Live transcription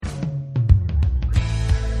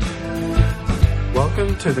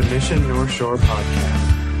Welcome to the Mission North Shore podcast.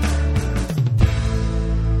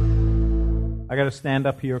 I got to stand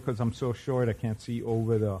up here because I'm so short I can't see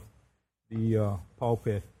over the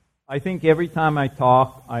pulpit. I think every time I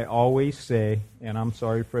talk, I always say, and I'm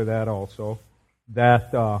sorry for that also,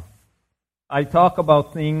 that I talk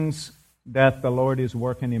about things that the Lord is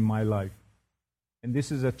working in my life. And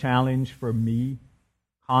this is a challenge for me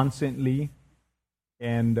constantly,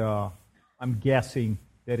 and I'm guessing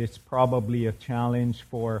that it's probably a challenge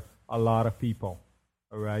for a lot of people.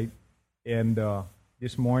 All right, and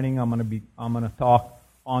this morning I'm gonna talk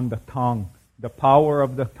on the tongue, the power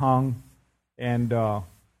of the tongue, and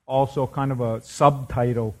also kind of a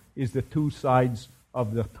subtitle is the two sides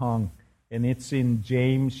of the tongue, and it's in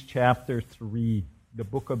James chapter 3, the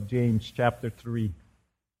book of James chapter 3.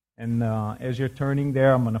 And as you're turning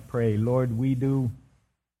there, I'm gonna pray. Lord, we do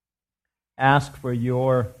ask for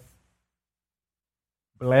your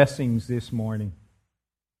blessings this morning.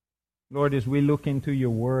 Lord, as we look into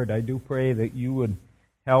your word, I do pray that you would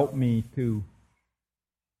help me to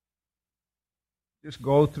just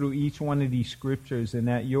go through each one of these scriptures and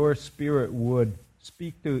that your Spirit would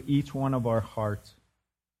speak to each one of our hearts.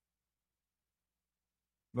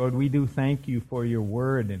 Lord, we do thank you for your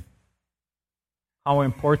word and how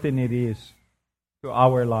important it is to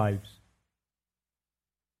our lives.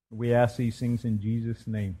 We ask these things in Jesus'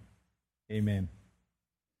 name. Amen.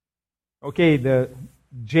 Okay, the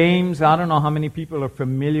James, I don't know how many people are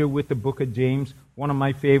familiar with the book of James, one of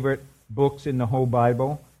my favorite books in the whole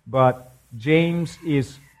Bible, but James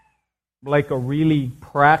is like a really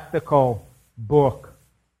practical book.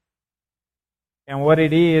 And what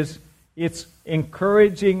it is, it's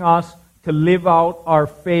encouraging us to live out our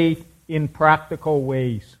faith in practical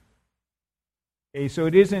ways. Okay, so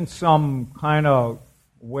it isn't some kind of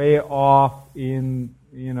way off in,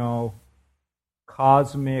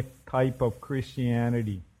 cosmic type of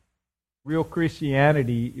Christianity. Real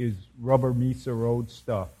Christianity is rubber meets the road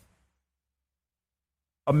stuff.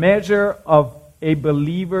 A measure of a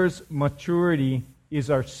believer's maturity is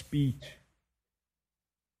our speech.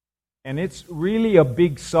 And it's really a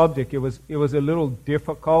big subject. It was a little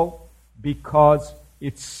difficult because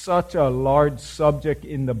it's such a large subject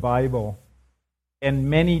in the Bible in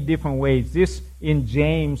many different ways. This in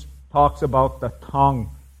James talks about the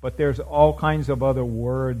tongue, but there's all kinds of other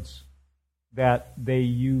words that they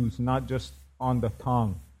use, not just on the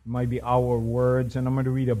tongue. It might be our words, and I'm going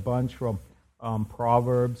to read a bunch from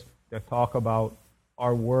Proverbs that talk about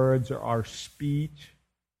our words or our speech.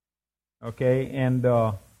 Okay, and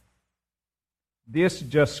this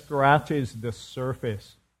just scratches the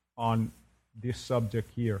surface on this subject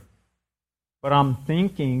here. But I'm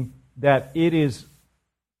thinking that it is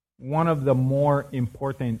one of the more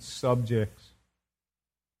important subjects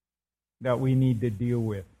that we need to deal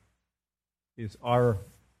with, is our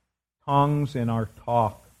tongues and our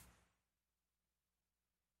talk.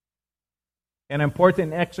 An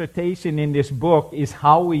important exhortation in this book is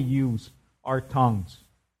how we use our tongues.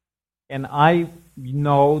 And I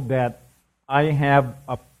know that I have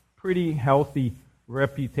a pretty healthy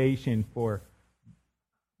reputation for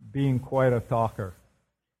being quite a talker.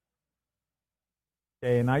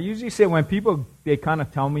 Okay, and I usually say when people, they kind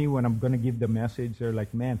of tell me when I'm going to give the message, they're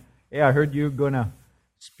like, man, hey, I heard you're going to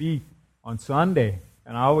speak on Sunday.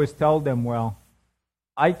 And I always tell them, well,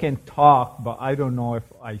 I can talk, but I don't know if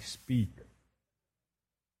I speak.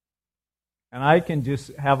 And I can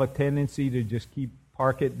just have a tendency to just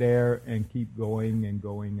park it there and keep going and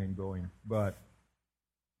going and going. But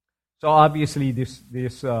so obviously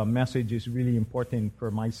this message is really important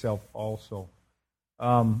for myself also.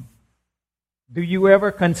 Do you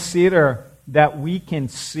ever consider that we can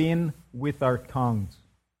sin with our tongues?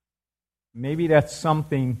 Maybe that's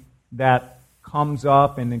something that comes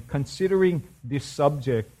up, and in considering this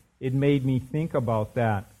subject, it made me think about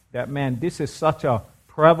that. That, man, this is such a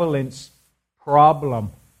prevalent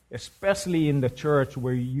problem, especially in the church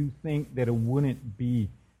where you think that it wouldn't be.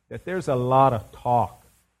 That there's a lot of talk,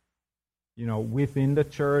 within the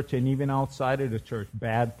church and even outside of the church,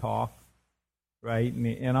 bad talk, right?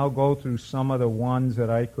 And I'll go through some of the ones that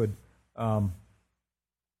I could kind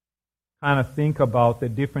of think about, the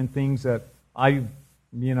different things that I've,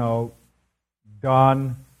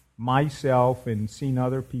 done myself and seen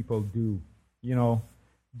other people do.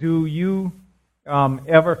 Do you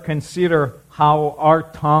ever consider how our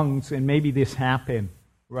tongues, and maybe this happened,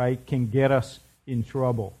 right, can get us in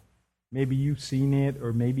trouble? Maybe you've seen it,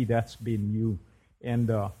 or maybe that's been you.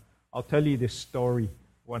 And I'll tell you this story,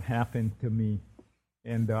 what happened to me.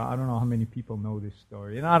 And I don't know how many people know this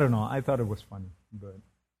story. And I don't know, I thought it was funny. But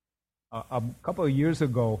a couple of years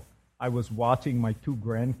ago, I was watching my two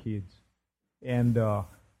grandkids. and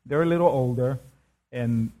they're a little older,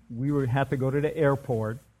 and had to go to the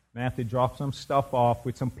airport, and I had to drop some stuff off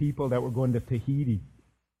with some people that were going to Tahiti.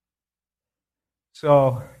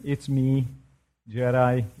 So it's me,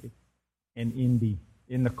 Jedi, and Indy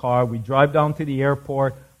in the car. We drive down to the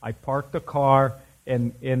airport. I park the car,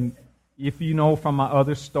 and if you know from my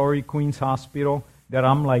other story, Queens Hospital, that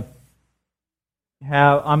I'm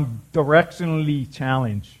directionally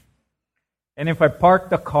challenged. And if I park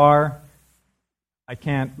the car, I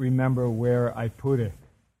can't remember where I put it.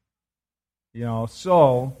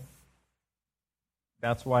 So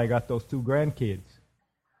that's why I got those 2 grandkids.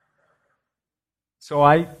 So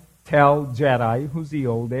I tell Jedi, who's the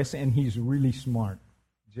oldest, and he's really smart.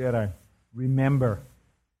 Jedi, remember,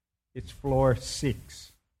 it's floor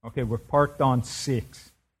 6. Okay, we're parked on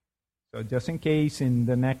 6. So just in case in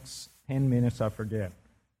the next 10 minutes I forget.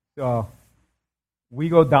 So we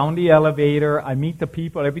go down the elevator. I meet the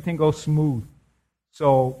people. Everything goes smooth.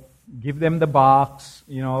 So give them the box,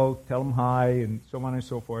 tell them hi, and so on and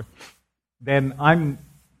so forth. Then I'm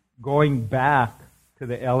going back to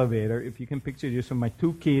the elevator. If you can picture this with my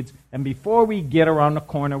 2 kids. And before we get around the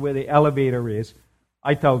corner where the elevator is,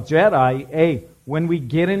 I tell Jedi, hey, when we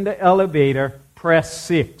get in the elevator, press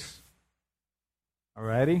 6.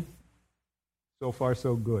 Alrighty? So far,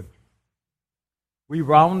 so good. We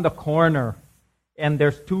round the corner, and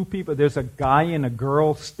there's 2 people. There's a guy and a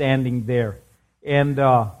girl standing there. And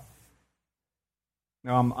I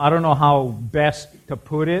don't know how best to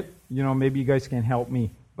put it. Maybe you guys can help me.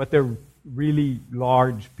 But they're really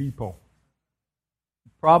large people.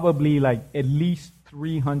 Probably at least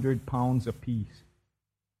 300 pounds apiece.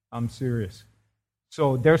 I'm serious.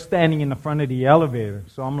 So they're standing in the front of the elevator.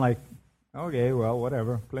 So I'm like, okay, well,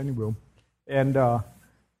 whatever, plenty of room. And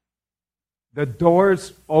the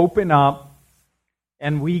doors open up,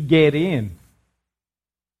 and we get in.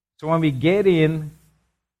 So when we get in,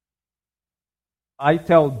 I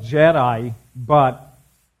tell Jedi, but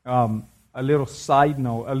a little side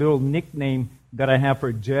note, a little nickname that I have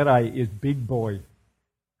for Jedi is Big Boy.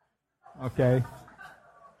 Okay?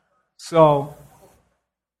 So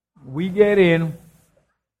we get in,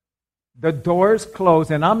 the doors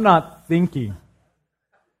close, and I'm not thinking.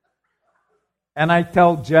 And I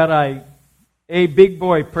tell Jedi, hey, Big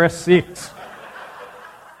Boy, press 6.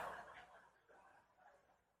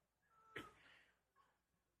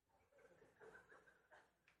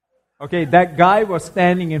 Okay, that guy was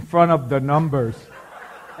standing in front of the numbers.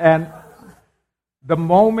 And the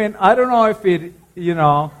moment, I don't know if it,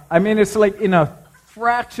 it's like in a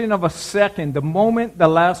fraction of a second, the moment the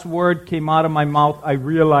last word came out of my mouth, I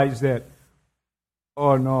realized that,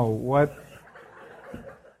 oh no,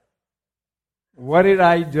 what did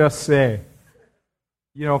I just say?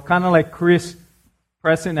 Kind of like Chris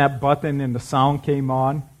pressing that button and the sound came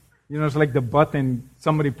on. It's like the button,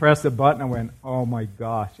 somebody pressed the button and went, oh my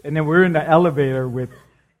gosh. And then we're in the elevator with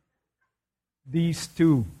these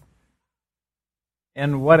 2.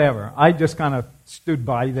 And whatever. I just kind of stood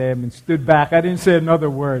by them and stood back. I didn't say another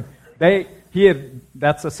word.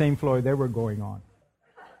 That's the same floor they were going on.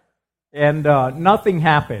 And nothing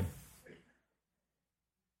happened.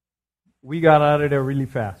 We got out of there really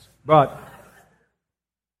fast. But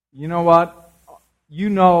you know what? You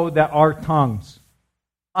know that our tongues,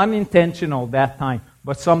 unintentional that time,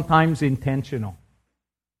 but sometimes intentional.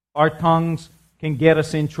 Our tongues can get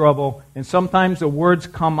us in trouble, and sometimes the words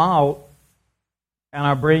come out, and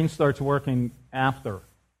our brain starts working after.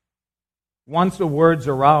 Once the words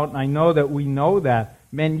are out, and I know that we know that,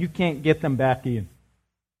 man, you can't get them back in.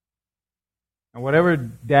 And whatever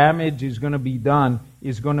damage is going to be done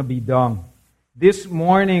is going to be done. This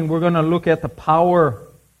morning, we're going to look at the power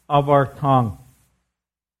of our tongue.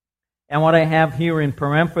 And what I have here in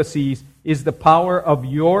parentheses is the power of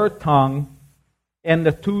your tongue and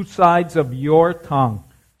the 2 sides of your tongue.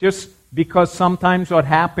 Just because sometimes what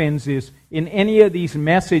happens is in any of these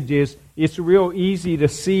messages, it's real easy to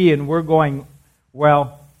see and we're going,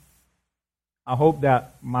 well, I hope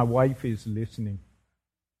that my wife is listening.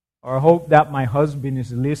 Or I hope that my husband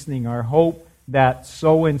is listening. Or I hope that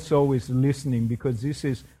so-and-so is listening because this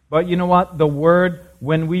is... But you know what? The Word,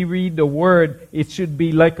 when we read the Word, it should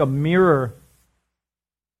be like a mirror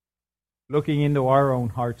looking into our own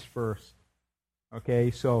hearts first.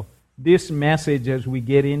 Okay, so this message as we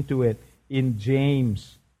get into it in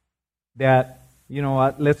James, that, you know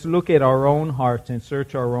what, let's look at our own hearts and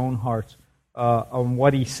search our own hearts on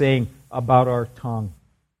what he's saying about our tongue.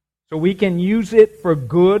 So we can use it for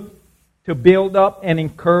good, to build up and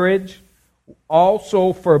encourage,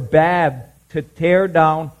 also for bad, to tear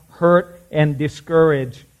down, hurt, and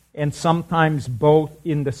discourage, and sometimes both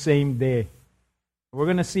in the same day. We're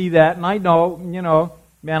going to see that. And I know,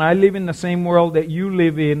 man, I live in the same world that you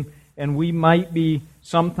live in, and we might be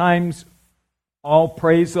sometimes all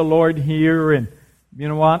praise the Lord here, and you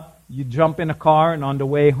know what? You jump in a car, and on the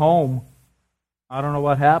way home, I don't know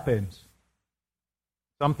what happens.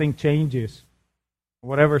 Something changes.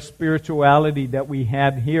 Whatever spirituality that we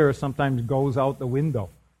had here sometimes goes out the window.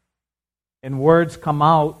 And words come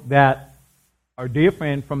out that are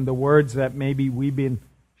different from the words that maybe we've been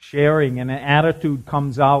sharing, and an attitude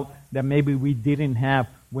comes out that maybe we didn't have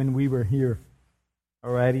when we were here.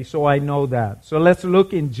 Alrighty, so I know that. So let's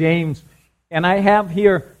look in James. And I have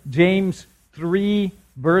here James 3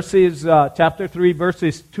 verses, chapter 3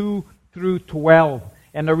 verses 2 through 12.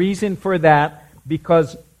 And the reason for that,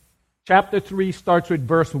 because chapter 3 starts with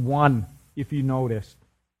verse 1, if you noticed.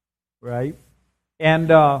 Right? And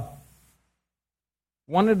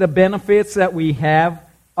one of the benefits that we have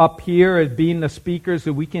up here as being the speakers,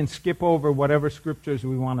 that we can skip over whatever scriptures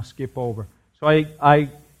we want to skip over. So I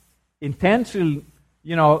intentionally,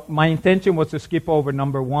 my intention was to skip over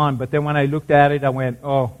number 1, but then when I looked at it, I went,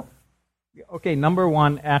 oh, okay, number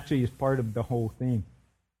 1 actually is part of the whole thing.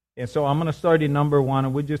 And so I'm going to start in number 1,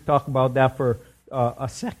 and we'll just talk about that for a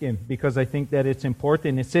second, because I think that it's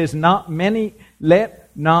important. It says,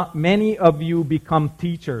 let not many of you become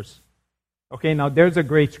teachers. Okay, now there's a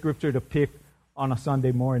great scripture to pick on a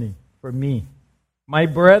Sunday morning for me. My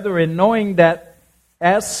brethren, knowing that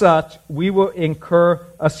as such we will incur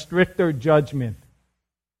a stricter judgment.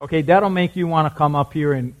 Okay, that'll make you want to come up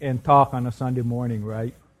here and talk on a Sunday morning,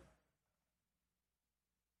 right?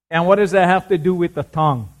 And what does that have to do with the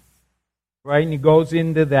tongue? Right, and he goes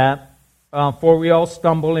into that. For we all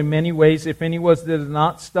stumble in many ways. If anyone does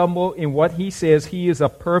not stumble in what he says, he is a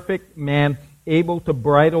perfect man, able to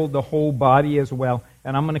bridle the whole body as well.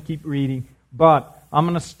 And I'm going to keep reading. But I'm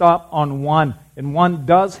going to stop on one. And one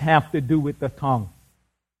does have to do with the tongue.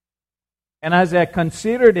 And as I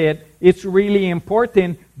considered it, it's really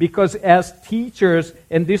important because as teachers,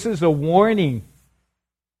 and this is a warning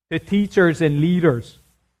to teachers and leaders,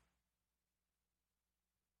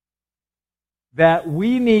 that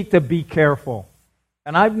we need to be careful.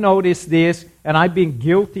 And I've noticed this, and I've been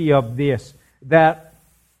guilty of this, that,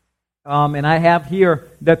 and I have here,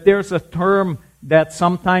 that there's a term that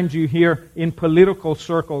sometimes you hear in political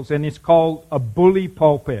circles, and it's called a bully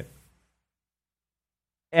pulpit.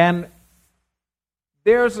 And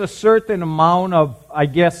there's a certain amount of, I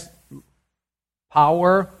guess,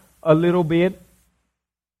 power, a little bit,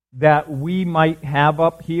 that we might have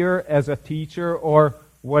up here as a teacher or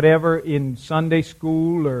whatever in Sunday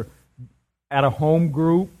school or at a home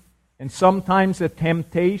group. And sometimes the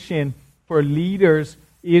temptation for leaders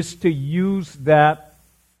is to use that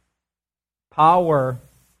power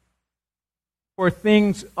for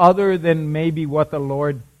things other than maybe what the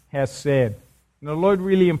Lord has said. And the Lord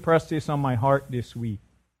really impressed this on my heart this week.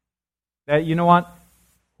 That, you know what?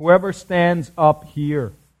 Whoever stands up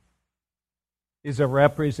here is a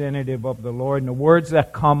representative of the Lord. And the words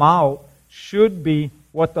that come out should be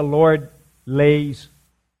what the Lord lays,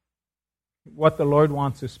 what the Lord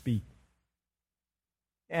wants to speak.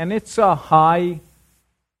 And it's a high,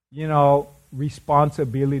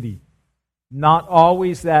 responsibility. Not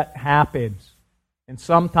always that happens. And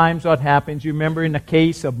sometimes what happens, you remember in the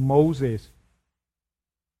case of Moses,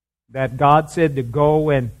 that God said to go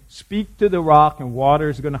and speak to the rock and water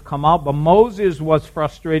is going to come out. But Moses was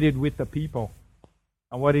frustrated with the people.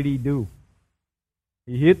 And what did he do?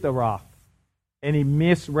 He hit the rock. And he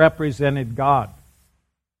misrepresented God.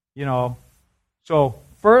 So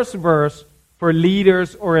first verse for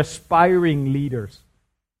leaders or aspiring leaders.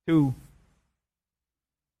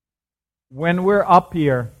 When we're up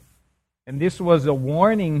here, and this was a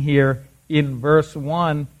warning here in verse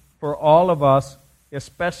 1 for all of us,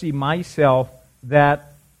 especially myself,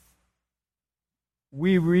 that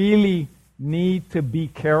we really need to be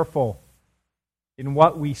careful in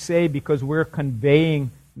what we say because we're conveying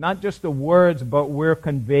not just the words, but we're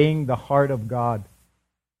conveying the heart of God.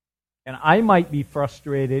 And I might be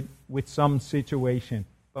frustrated with some situation,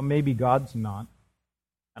 but maybe God's not.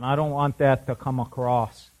 And I don't want that to come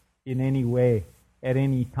across in any way, at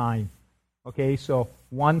any time. Okay, so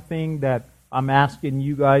one thing that I'm asking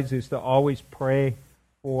you guys is to always pray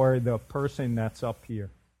for the person that's up here.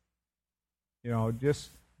 Just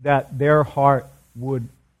that their heart would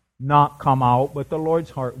not come out, but the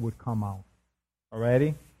Lord's heart would come out.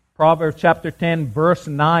 Alrighty? Proverbs chapter 10, verse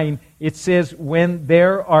 9, it says, when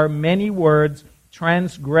there are many words,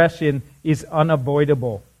 transgression is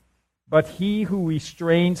unavoidable. But he who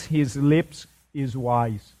restrains his lips is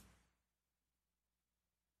wise.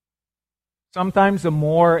 Sometimes the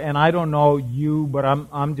more, and I don't know you, but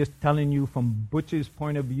I'm just telling you from Butch's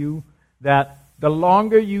point of view, that the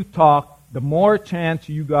longer you talk, the more chance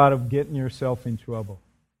you got of getting yourself in trouble.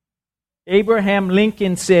 Abraham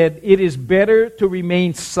Lincoln said, "It is better to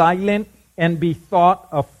remain silent and be thought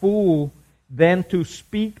a fool than to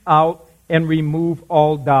speak out and remove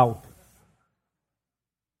all doubt."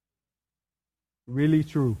 Really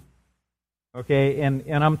true. Okay, and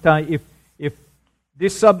I'm telling you, if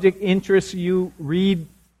this subject interests you, read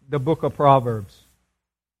the book of Proverbs.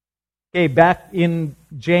 Okay, back in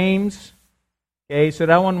James, okay, so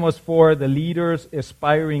that one was for the leaders,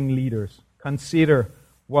 aspiring leaders. Consider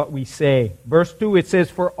what we say. Verse 2, it says,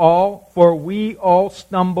 For we all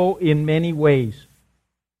stumble in many ways.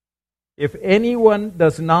 If anyone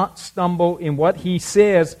does not stumble in what he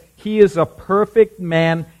says, he is a perfect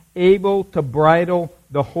man, able to bridle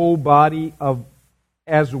the whole body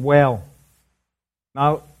as well.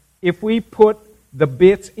 Now, if we put the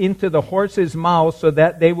bits into the horse's mouth so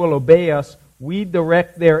that they will obey us, we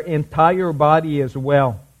direct their entire body as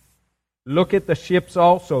well. Look at the ships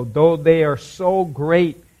also, though they are so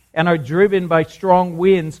great and are driven by strong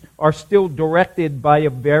winds, are still directed by a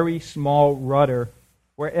very small rudder,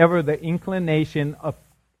 wherever the inclination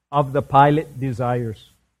of the pilot desires.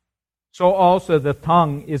 So also the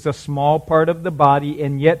tongue is a small part of the body,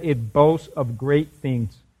 and yet it boasts of great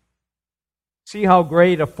things. See how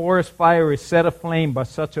great a forest fire is set aflame by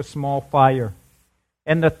such a small fire.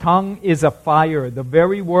 And the tongue is a fire, the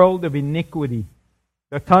very world of iniquity.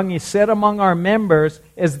 The tongue is set among our members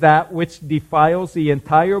as that which defiles the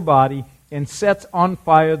entire body and sets on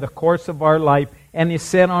fire the course of our life, and is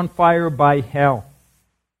set on fire by hell.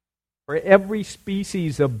 For every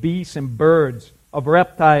species of beasts and birds, of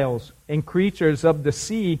reptiles and creatures of the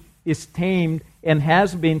sea is tamed and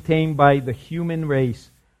has been tamed by the human race.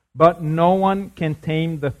 But no one can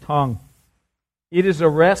tame the tongue. It is a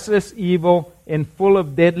restless evil and full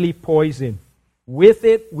of deadly poison. With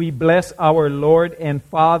it we bless our Lord and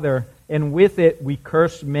Father, and with it we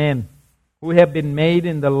curse men who have been made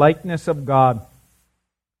in the likeness of God.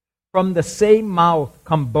 From the same mouth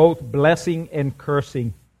come both blessing and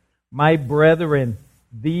cursing. My brethren,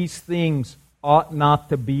 these things ought not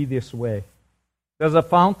to be this way. Does a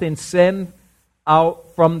fountain send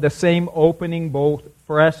out from the same opening both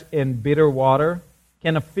fresh and bitter water?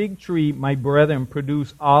 Can a fig tree, my brethren,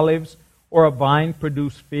 produce olives, or a vine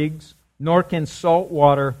produce figs? Nor can salt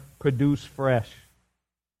water produce fresh.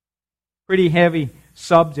 Pretty heavy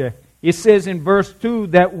subject. It says in verse 2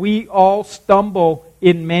 that we all stumble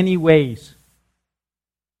in many ways.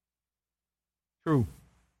 True.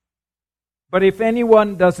 But if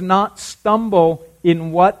anyone does not stumble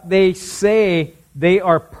in what they say, they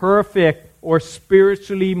are perfect or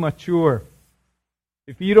spiritually mature.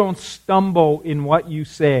 If you don't stumble in what you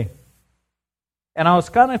say. And I was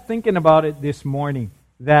kind of thinking about it this morning.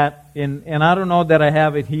 And I don't know that I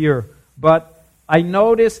have it here, but I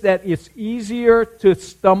noticed that it's easier to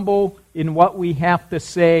stumble in what we have to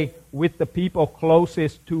say with the people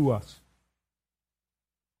closest to us.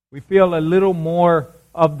 We feel a little more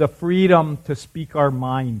of the freedom to speak our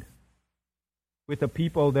mind with the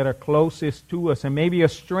people that are closest to us. And maybe a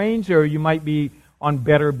stranger, you might be on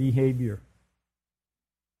better behavior.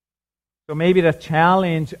 So maybe the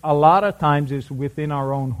challenge a lot of times is within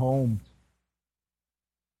our own homes.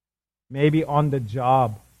 Maybe on the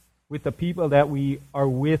job, with the people that we are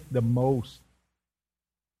with the most.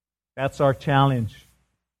 That's our challenge.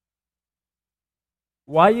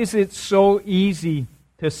 Why is it so easy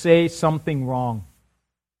to say something wrong?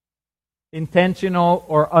 Intentional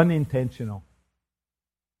or unintentional?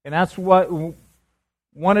 And that's what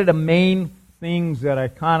one of the main things that I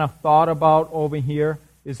kind of thought about over here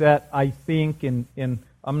is that I think, and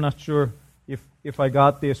I'm not sure if I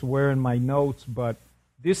got this where in my notes, but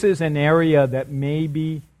this is an area that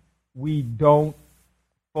maybe we don't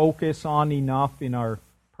focus on enough in our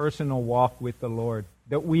personal walk with the Lord.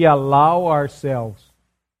 That we allow ourselves,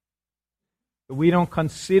 that we don't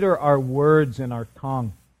consider our words and our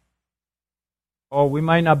tongue. Oh, we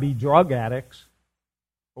might not be drug addicts,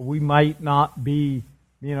 or we might not be,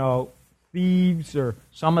 thieves or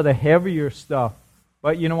some of the heavier stuff.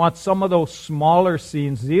 But you know what? Some of those smaller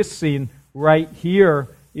sins, this sin right here,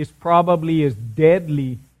 is probably as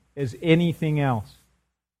deadly as anything else.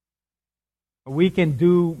 We can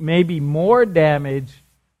do maybe more damage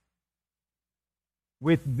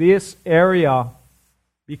with this area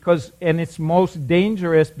and it's most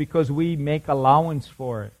dangerous because we make allowance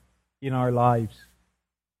for it in our lives.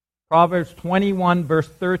 Proverbs 21 verse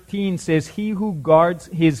 13 says, "He who guards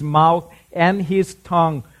his mouth and his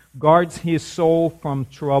tongue guards his soul from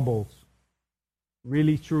troubles."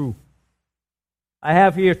 Really true. I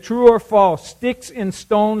have here, true or false, sticks and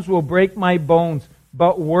stones will break my bones,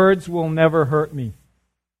 but words will never hurt me.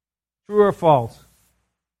 True or false?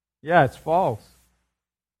 Yeah, it's false.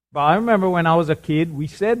 But I remember when I was a kid, we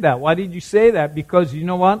said that. Why did you say that? Because you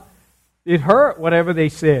know what? It hurt, whatever they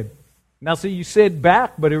said. Now, so you said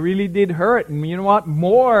back, but it really did hurt. And you know what?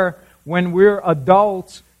 More when we're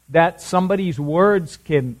adults, that somebody's words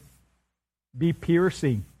can be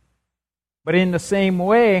piercing. But in the same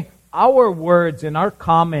way, our words and our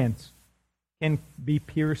comments can be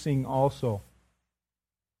piercing also.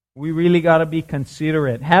 We really got to be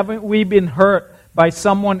considerate. Haven't we been hurt by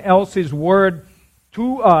someone else's word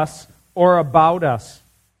to us or about us?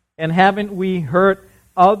 And haven't we hurt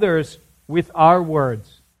others with our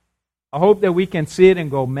words? I hope that we can sit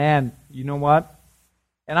and go, man, you know what?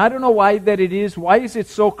 And I don't know why that it is. Why is it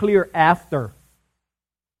so clear after?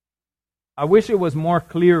 I wish it was more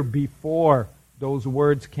clear before those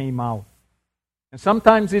words came out. And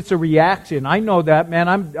sometimes it's a reaction. I know that,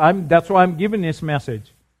 man. That's why I'm giving this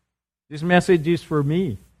message. This message is for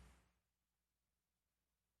me.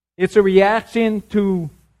 It's a reaction to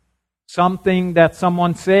something that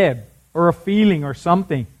someone said, or a feeling or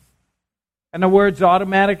something. And the words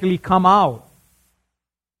automatically come out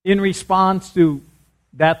in response to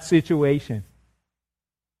that situation.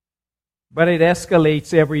 But it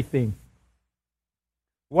escalates everything.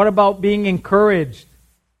 What about being encouraged?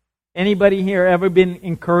 Anybody here ever been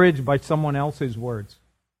encouraged by someone else's words?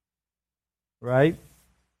 Right?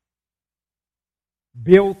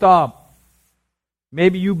 Built up.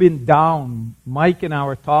 Maybe you've been down. Mike and I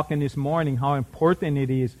were talking this morning how important it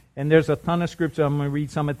is. And there's a ton of scripture, I'm going to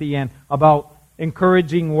read some at the end, about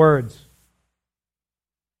encouraging words.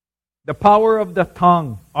 The power of the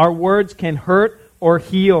tongue. Our words can hurt or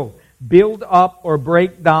heal, build up or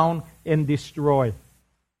break down and destroy.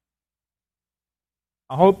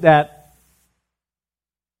 I hope that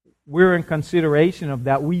we're in consideration of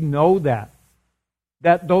that. We know that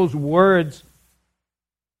those words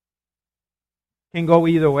can go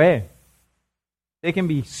either way. They can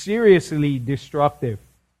be seriously destructive,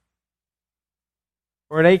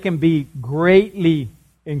 or they can be greatly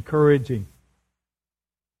encouraging.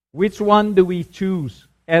 Which one do we choose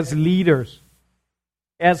as leaders,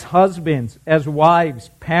 as husbands, as wives,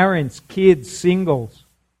 parents, kids, singles,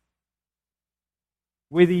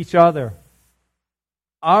 with each other?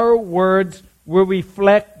 Our words will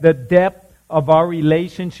reflect the depth of our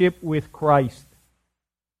relationship with Christ.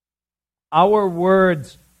 Our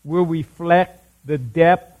words will reflect the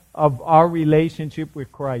depth of our relationship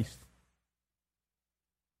with Christ.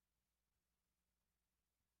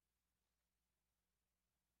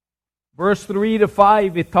 Verse 3 to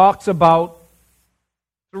 5, it talks about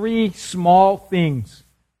 3 small things,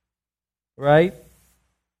 right?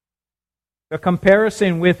 The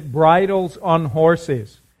comparison with bridles on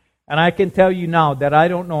horses. And I can tell you now that I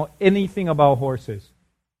don't know anything about horses.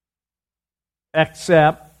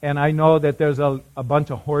 Except, and I know that there's a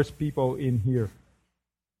bunch of horse people in here.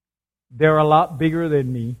 They're a lot bigger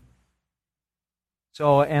than me.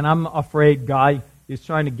 So, and I'm afraid Guy is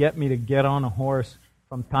trying to get me to get on a horse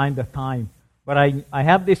from time to time. But I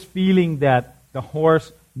have this feeling that the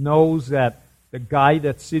horse knows that the guy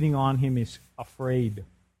that's sitting on him is afraid.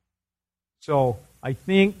 So I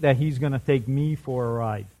think that he's going to take me for a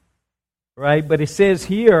ride. Right? But it says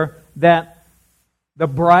here that the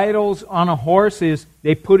bridles on a horses,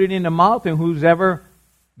 they put it in the mouth, and whoever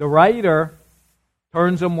the rider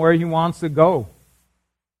turns them where he wants to go.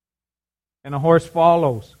 And the horse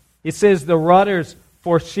follows. It says the rudders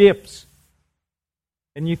for ships.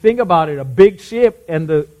 And you think about it, a big ship and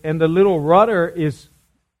the little rudder is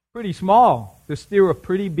pretty small to steer a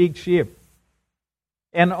pretty big ship.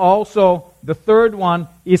 And also, the third one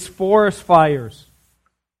is forest fires.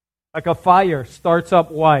 Like a fire starts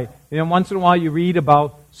up wide. And then once in a while you read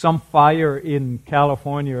about some fire in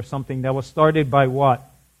California or something that was started by what?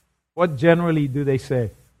 What generally do they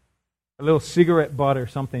say? A little cigarette butt or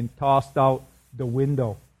something tossed out the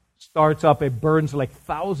window. Starts up, it burns like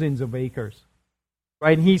thousands of acres.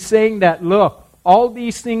 Right? And he's saying that, look, all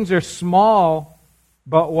these things are small,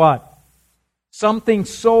 but what? Something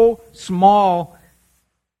so small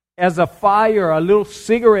as a fire, a little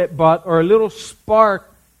cigarette butt, or a little spark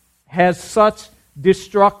has such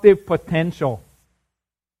destructive potential.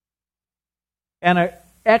 And an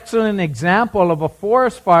excellent example of a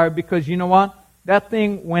forest fire, because you know what? That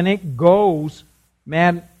thing, when it goes,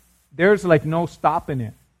 man, there's like no stopping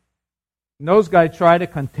it. And those guys try to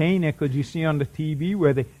contain it, because you see on the TV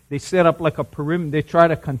where they set up like a perimeter. They try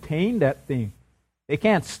to contain that thing. They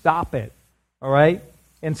can't stop it. All right?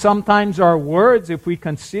 And sometimes our words, if we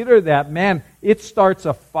consider that, man, it starts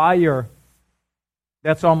a fire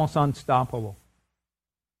That's almost unstoppable.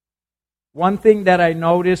 One thing that I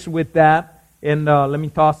noticed with that, and let me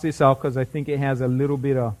toss this out because I think it has a little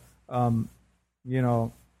bit of,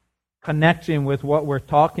 connection with what we're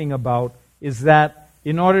talking about, is that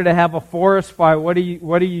in order to have a forest fire, what do you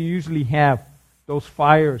usually have? Those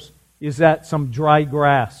fires. Is that some dry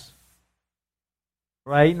grass?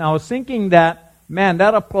 Right? Now I was thinking that, man,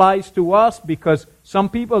 that applies to us because some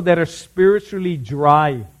people that are spiritually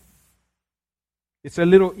dry, it's a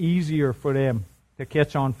little easier for them to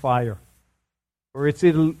catch on fire. Or it's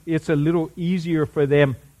a little easier for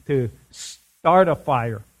them to start a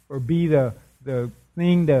fire or be the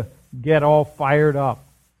thing to get all fired up.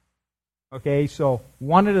 Okay, so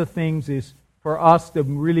one of the things is for us to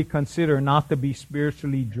really consider not to be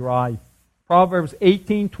spiritually dry. Proverbs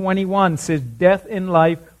 18:21 says, "Death and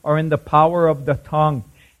life are in the power of the tongue,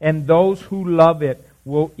 and those who love it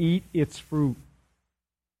will eat its fruit."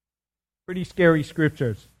 Pretty scary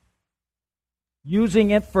scriptures.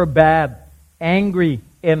 Using it for bad, angry,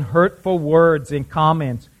 and hurtful words and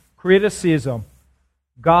comments, criticism,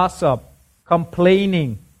 gossip,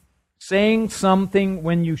 complaining, saying something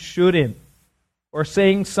when you shouldn't, or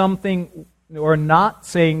saying something or not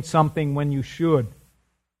saying something when you should.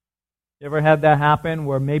 You ever had that happen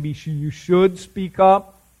where maybe you should speak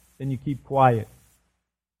up, then you keep quiet?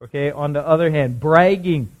 Okay, on the other hand,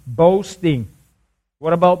 bragging, boasting.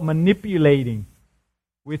 What about manipulating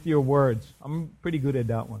with your words? I'm pretty good at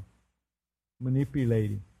that one.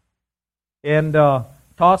 Manipulating. And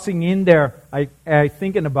tossing in there, I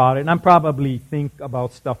thinking about it, and I probably think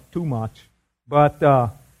about stuff too much, but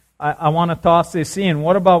I want to toss this in.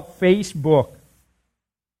 What about Facebook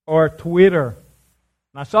or Twitter?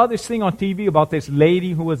 And I saw this thing on TV about this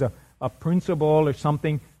lady who was a principal or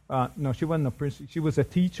something. No, she wasn't a principal. She was a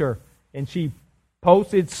teacher, and she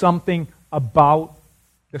posted something about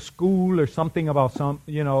the school or something about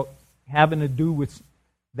having to do with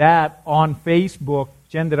that on Facebook.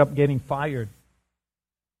 She ended up getting fired.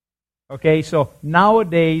 Okay, so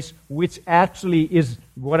nowadays, which actually is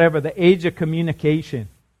the age of communication.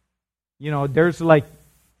 There's like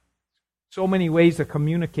so many ways to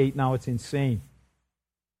communicate now, it's insane.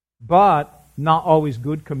 But not always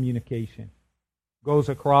good communication. Goes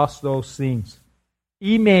across those things.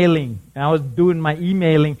 Emailing. And I was doing my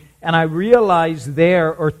emailing, and I realized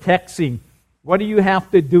or texting, what do you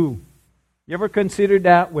have to do? You ever consider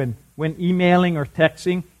that when emailing or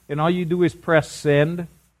texting, and all you do is press send?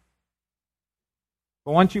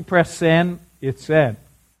 But once you press send, it's sent.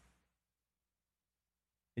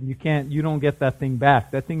 And you don't get that thing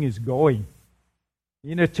back. That thing is going.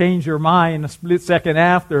 You need to change your mind a split second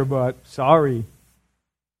after, but sorry.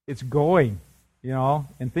 It's going,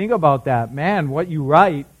 And think about that. Man, what you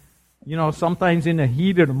write, sometimes in the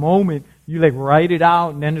heat of the moment, you write it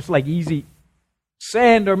out, and then it's easy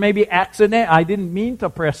send, or maybe accident. I didn't mean to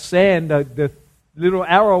press send. The little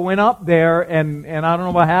arrow went up there, and I don't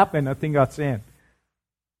know what happened. The thing got sent.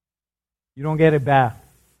 You don't get it back.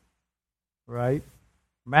 Right?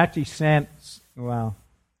 I'm actually sent,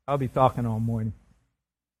 I'll be talking all morning.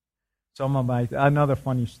 Another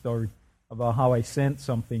funny story about how I sent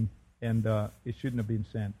something and it shouldn't have been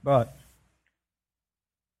sent. But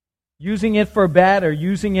using it for bad or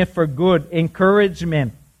using it for good,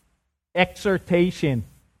 encouragement, exhortation,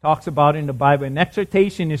 talks about in the Bible. And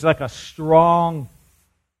exhortation is like a strong,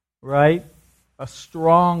 right? A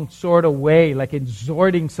strong sort of way, like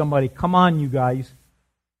exhorting somebody. Come on, you guys.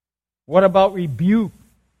 What about rebuke?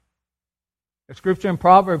 The scripture in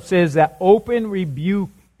Proverbs says that open rebuke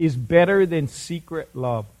is better than secret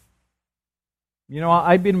love.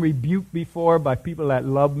 I've been rebuked before by people that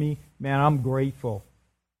love me. Man, I'm grateful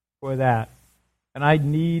for that. And I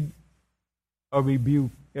need a rebuke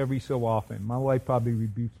every so often. My wife probably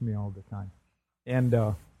rebukes me all the time. And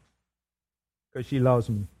because she loves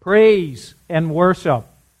me. Praise and worship.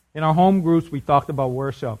 In our home groups, we talked about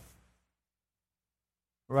worship.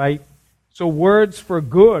 Right? So words for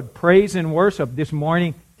good, praise and worship. This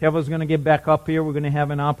morning, Keva's going to get back up here. We're going to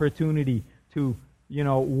have an opportunity to,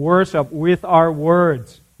 worship with our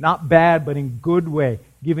words. Not bad, but in good way,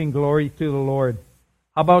 giving glory to the Lord.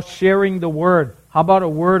 How about sharing the word? How about a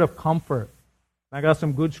word of comfort? I got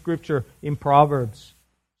some good scripture in Proverbs.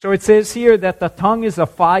 So it says here that the tongue is a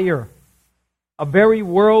fire, a very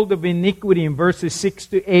world of iniquity in verses 6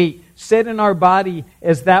 to 8, set in our body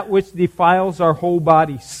as that which defiles our whole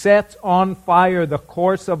body, sets on fire the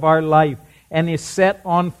course of our life, and is set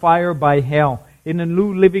on fire by hell. In the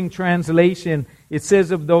New Living Translation, it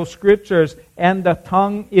says of those scriptures, and the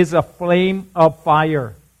tongue is a flame of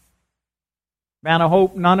fire. Man, I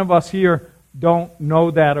hope none of us here don't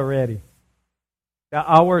know that already. that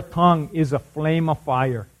our tongue is a flame of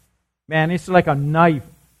fire. Man, it's like a knife.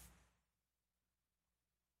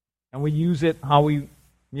 And we use it how we,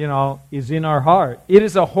 is in our heart. It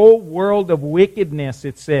is a whole world of wickedness,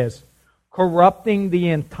 it says, corrupting the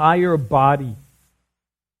entire body.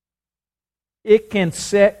 It can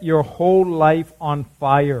set your whole life on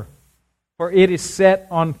fire, for it is set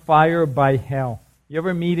on fire by hell. You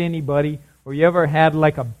ever meet anybody, or you ever had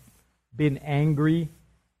been angry?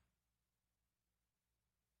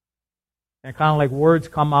 And kind of like words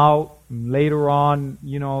come out, and later on,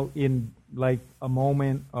 in like a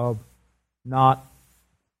moment of not,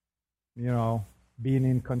 being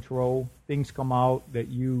in control, things come out that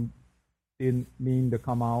you didn't mean to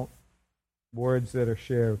come out, words that are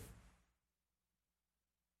shared.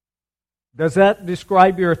 Does that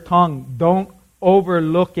describe your tongue? Don't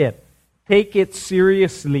overlook it. Take it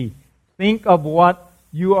seriously. Think of what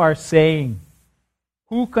you are saying.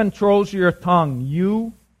 Who controls your tongue?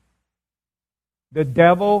 You, the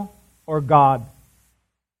devil, or God?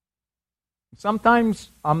 Sometimes,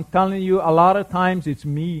 I'm telling you, a lot of times it's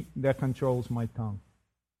me that controls my tongue.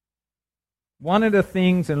 One of the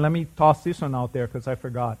things, and let me toss this one out there because I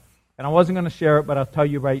forgot, and I wasn't going to share it, but I'll tell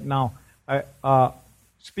you right now.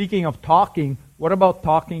 Speaking of talking, what about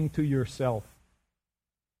talking to yourself?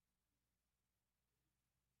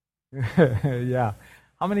 Yeah.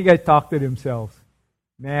 How many guys talk to themselves?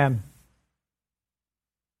 Man.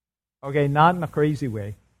 Okay, not in a crazy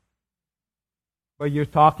way. But you're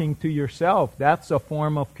talking to yourself. That's a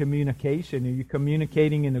form of communication. Are you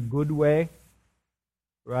communicating in a good way?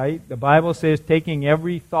 Right? The Bible says taking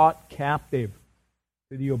every thought captive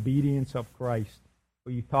to the obedience of Christ.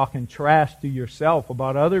 Or you talking trash to yourself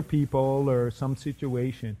about other people or some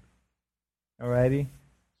situation. Alrighty?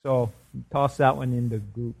 So, toss that one in the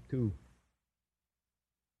group too.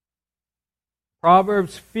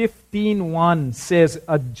 Proverbs 15:1 says,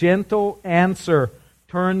 "A gentle answer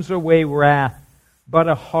turns away wrath, but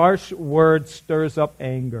a harsh word stirs up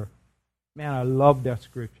anger." Man, I love that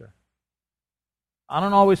scripture. I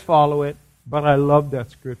don't always follow it, but I love that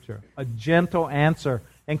scripture. A gentle answer.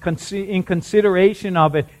 And in consideration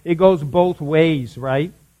of it, it goes both ways,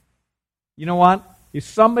 right? You know what? If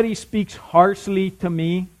somebody speaks harshly to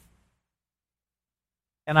me,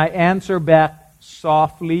 and I answer back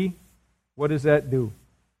softly, what does that do?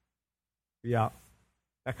 Yeah.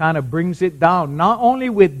 That kind of brings it down. Not only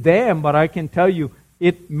with them, but I can tell you,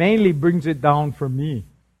 it mainly brings it down for me.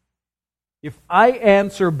 If I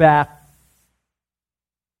answer back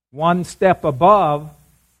one step above,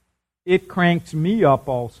 it cranks me up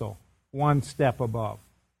also, one step above.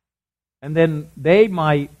 And then they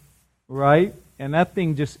might, right? And that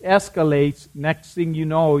thing just escalates. Next thing you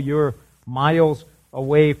know, you're miles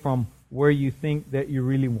away from where you think that you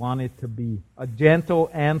really want it to be. A gentle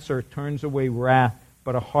answer turns away wrath,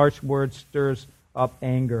 but a harsh word stirs up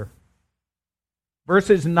anger.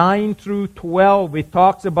 Verses 9 through 12, it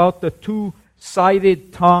talks about the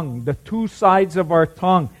two-sided tongue, the two sides of our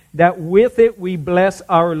tongue, that with it we bless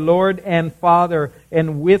our Lord and Father,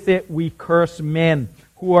 and with it we curse men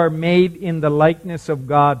who are made in the likeness of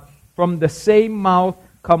God. From the same mouth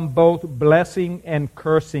come both blessing and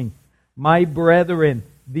cursing. My brethren,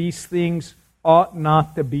 these things ought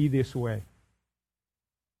not to be this way.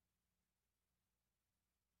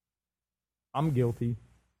 I'm guilty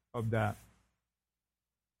of that.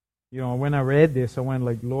 When I read this, I went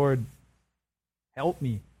like, Lord, help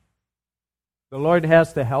me. The Lord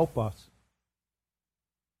has to help us.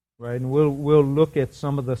 Right? And we'll look at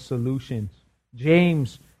some of the solutions.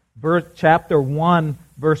 James, chapter 1,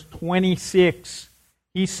 verse 26.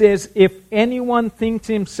 He says, "If anyone thinks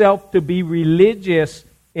himself to be religious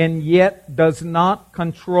and yet does not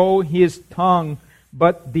control his tongue,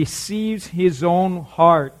 but deceives his own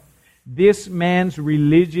heart, this man's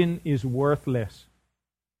religion is worthless."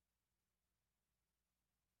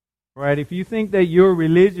 Right? If you think that you're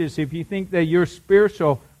religious, if you think that you're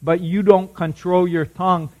spiritual, but you don't control your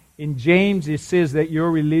tongue, in James it says that your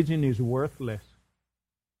religion is worthless.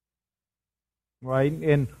 Right?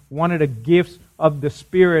 And one of the gifts of the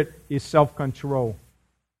Spirit is self-control.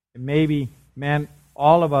 And maybe, man,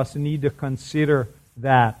 all of us need to consider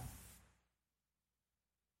that.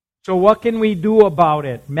 So what can we do about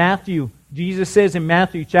it? Jesus says in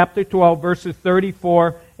Matthew chapter 12, verses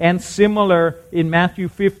 34, and similar in Matthew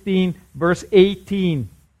 15, verse 18.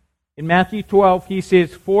 In Matthew 12, he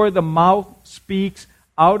says, "For the mouth speaks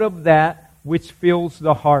out of that which fills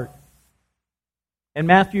the heart." In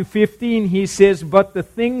Matthew 15, he says, "But the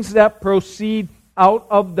things that proceed out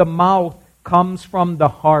of the mouth comes from the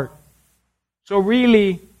heart." So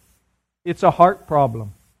really, it's a heart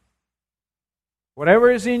problem. Whatever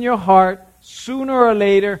is in your heart, sooner or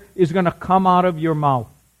later is going to come out of your mouth.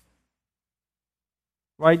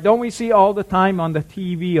 Right? Don't we see all the time on the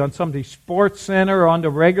TV, on some Sports Center, or on the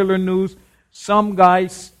regular news, some guy,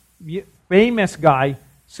 famous guy,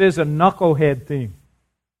 says a knucklehead thing.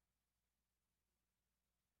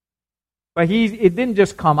 But it didn't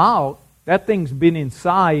just come out. That thing's been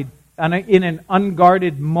inside. And in an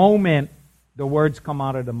unguarded moment, the words come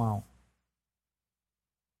out of the mouth.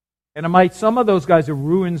 And some of those guys, it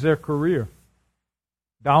ruins their career.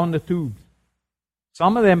 Down the tubes.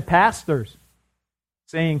 Some of them pastors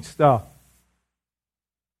saying stuff.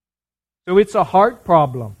 So it's a heart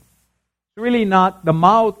problem. It's really not, the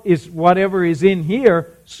mouth is whatever is in here,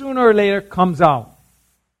 sooner or later comes out.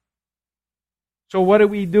 So what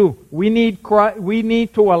do? We need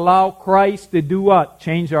to allow Christ to do what?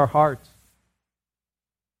 Change our hearts.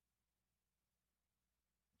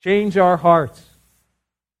 Change our hearts.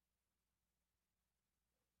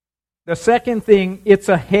 The second thing, it's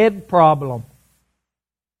a head problem.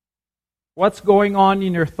 What's going on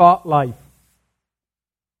in your thought life?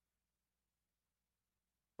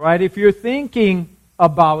 Right? If you're thinking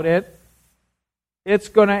about it, it's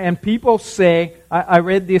gonna, and people say, I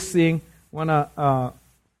read this thing, want to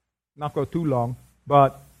not go too long,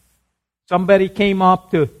 but somebody came up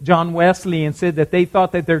to John Wesley and said that they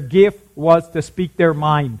thought that their gift was to speak their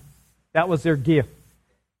mind. That was their gift.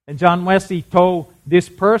 And John Wesley told this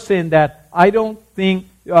person that I don't think,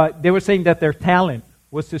 they were saying that their talent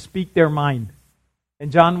was to speak their mind.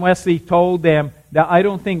 And John Wesley told them that I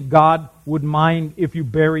don't think God would mind if you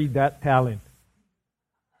buried that talent.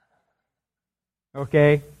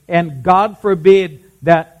 Okay? And God forbid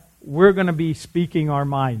that we're going to be speaking our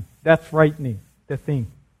mind. That's frightening to think.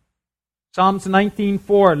 Psalms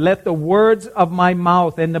 19:4, let the words of my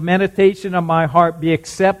mouth and the meditation of my heart be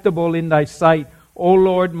acceptable in thy sight, O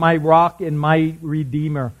Lord, my rock and my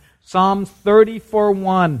redeemer. Psalms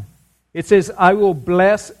 34:1, it says, I will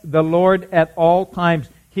bless the Lord at all times.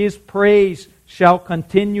 His praise shall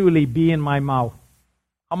continually be in my mouth.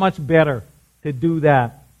 How much better to do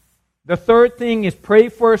that? The third thing is pray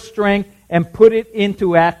for strength and put it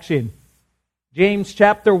into action. James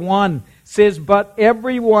chapter 1 says, but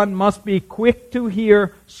everyone must be quick to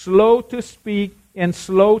hear, slow to speak, and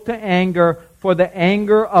slow to anger, for the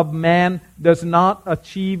anger of man does not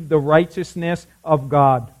achieve the righteousness of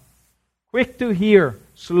God. Quick to hear,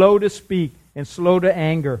 slow to speak, and slow to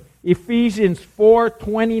anger. Ephesians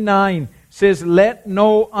 4:29 says, let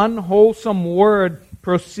no unwholesome word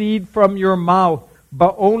proceed from your mouth,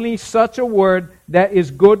 but only such a word that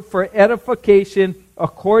is good for edification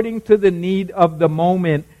according to the need of the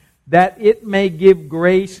moment, that it may give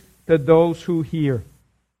grace to those who hear.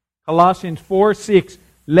 Colossians 4:6,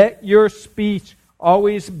 let your speech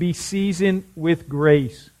always be seasoned with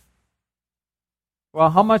grace. Well,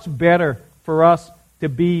 how much better for us to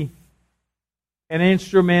be an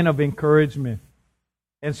instrument of encouragement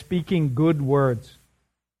and speaking good words.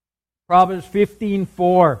 Proverbs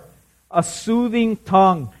 15:4, a soothing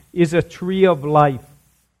tongue is a tree of life.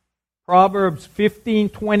 Proverbs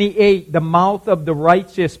 15:28, the mouth of the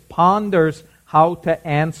righteous ponders how to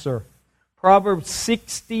answer. Proverbs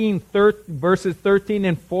 16, verses 13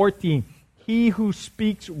 and 14, he who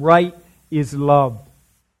speaks right is loved.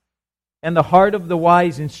 And the heart of the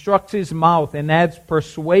wise instructs his mouth and adds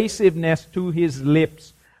persuasiveness to his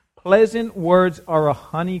lips. Pleasant words are a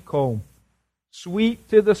honeycomb, sweet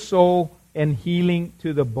to the soul and healing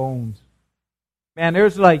to the bones. Man,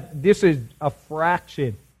 this is a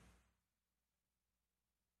fraction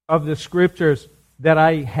of the scriptures that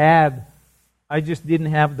I had. I just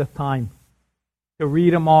didn't have the time to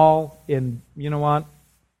read them all. And you know what?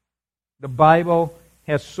 The Bible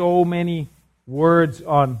has so many words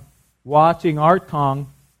on watching our tongue,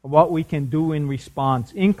 what we can do in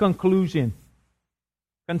response. In conclusion,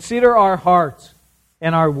 consider our hearts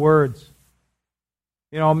and our words.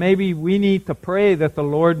 You know, maybe we need to pray that the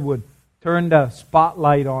Lord would turn the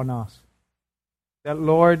spotlight on us. That,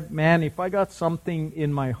 Lord, man, if I got something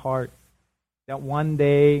in my heart, that one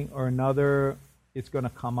day or another it's going to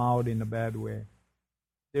come out in a bad way.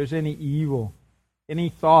 If there's any evil, any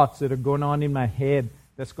thoughts that are going on in my head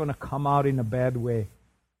that's going to come out in a bad way,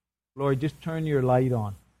 Lord, just turn your light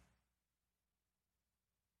on.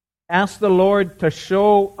 Ask the Lord to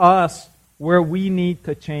show us where we need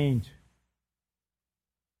to change.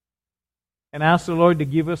 And ask the Lord to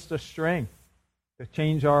give us the strength to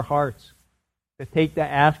change our hearts, to take the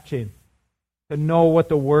action, to know what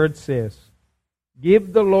the Word says.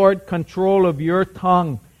 Give the Lord control of your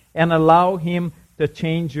tongue and allow Him to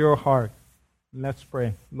change your heart. Let's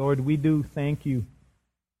pray. Lord, we do thank you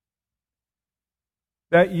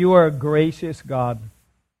that you are a gracious God.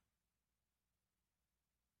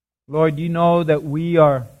 Lord, you know that we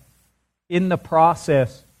are in the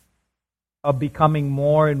process of becoming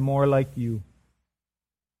more and more like you.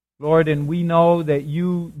 Lord, and we know that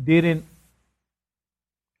you didn't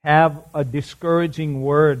have a discouraging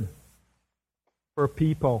word for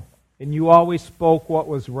people, and you always spoke what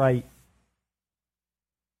was right.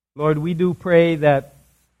 Lord, we do pray that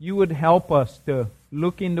you would help us to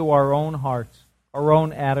look into our own hearts, our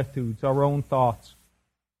own attitudes, our own thoughts.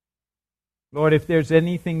 Lord, if there's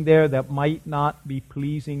anything there that might not be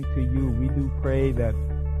pleasing to you, we do pray that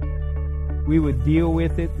we would deal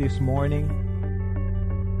with it this morning.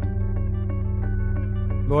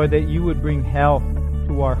 Lord, that you would bring health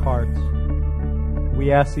to our hearts.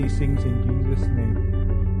 We ask these things in Jesus' name.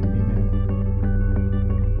 Amen.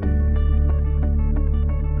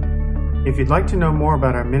 If you'd like to know more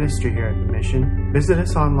about our ministry here at The Mission, visit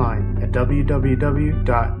us online at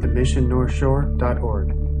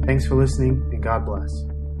www.themissionnorthshore.org. Thanks for listening, and God bless.